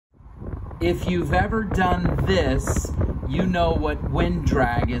If you've ever done this, you know what wind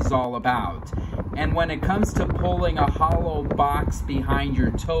drag is all about. And when it comes to pulling a hollow box behind your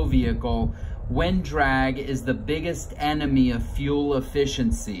tow vehicle, wind drag is the biggest enemy of fuel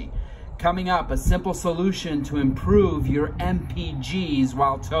efficiency. Coming up, a simple solution to improve your MPGs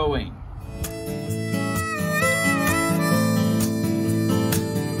while towing.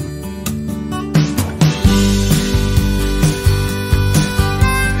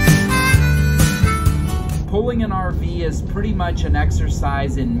 Pulling an RV is pretty much an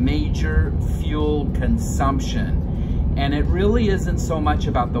exercise in major fuel consumption. And it really isn't so much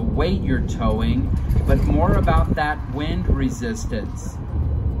about the weight you're towing, but more about that wind resistance.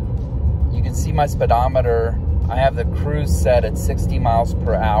 You can see my speedometer. I have the cruise set at 60 miles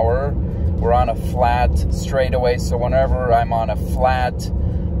per hour. We're on a flat straightaway, so whenever I'm on a flat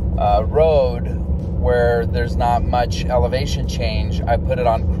road where there's not much elevation change, I put it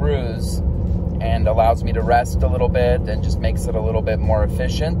on cruise, and allows me to rest a little bit and just makes it a little bit more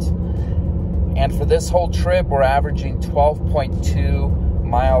efficient. And for this whole trip, we're averaging 12.2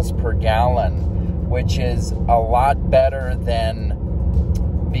 miles per gallon, which is a lot better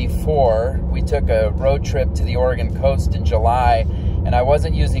than before. We took a road trip to the Oregon coast in July, and I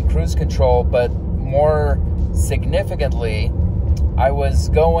wasn't using cruise control, but more significantly, I was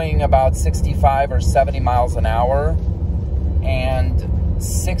going about 65 or 70 miles an hour, and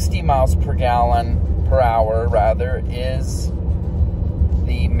 60 miles per gallon per hour rather is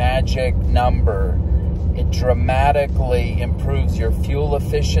the magic number. It dramatically improves your fuel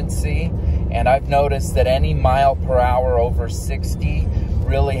efficiency, and I've noticed that any mile per hour over 60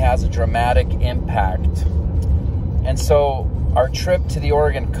 really has a dramatic impact. And so our trip to the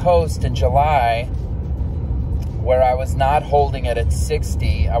Oregon coast in July, where I was not holding it at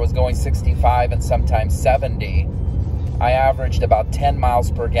 60, I was going 65 and sometimes 70, I averaged about 10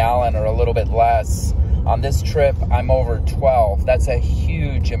 miles per gallon or a little bit less. On this trip, I'm over 12. That's a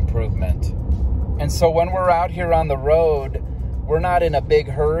huge improvement. And so when we're out here on the road, we're not in a big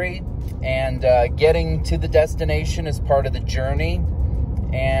hurry, and getting to the destination is part of the journey.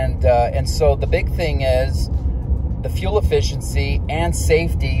 And so the big thing is the fuel efficiency and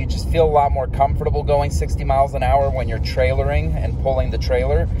safety. You just feel a lot more comfortable going 60 miles an hour when you're trailering and pulling the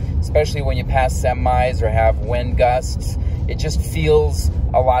trailer, especially when you pass semis or have wind gusts. It just feels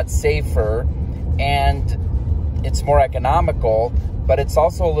a lot safer, and it's more economical, but it's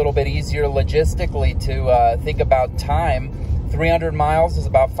also a little bit easier logistically to think about time. 300 miles is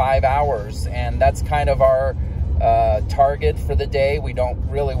about 5 hours, and that's kind of our target for the day. We don't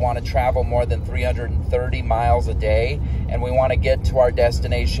really want to travel more than 330 miles a day, and we want to get to our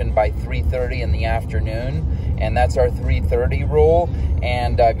destination by 3:30 in the afternoon, and that's our 3:30 rule.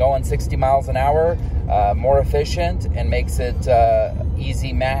 And going 60 miles an hour, more efficient, and makes it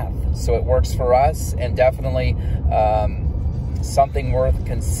easy math. So it works for us, and definitely something worth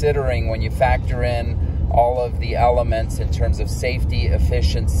considering when you factor in all of the elements in terms of safety,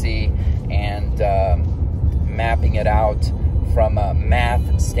 efficiency, and mapping it out from a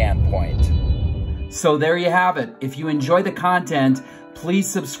math standpoint. So there you have it. If you enjoy the content, please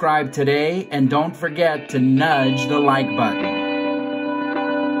subscribe today, and don't forget to nudge the like button.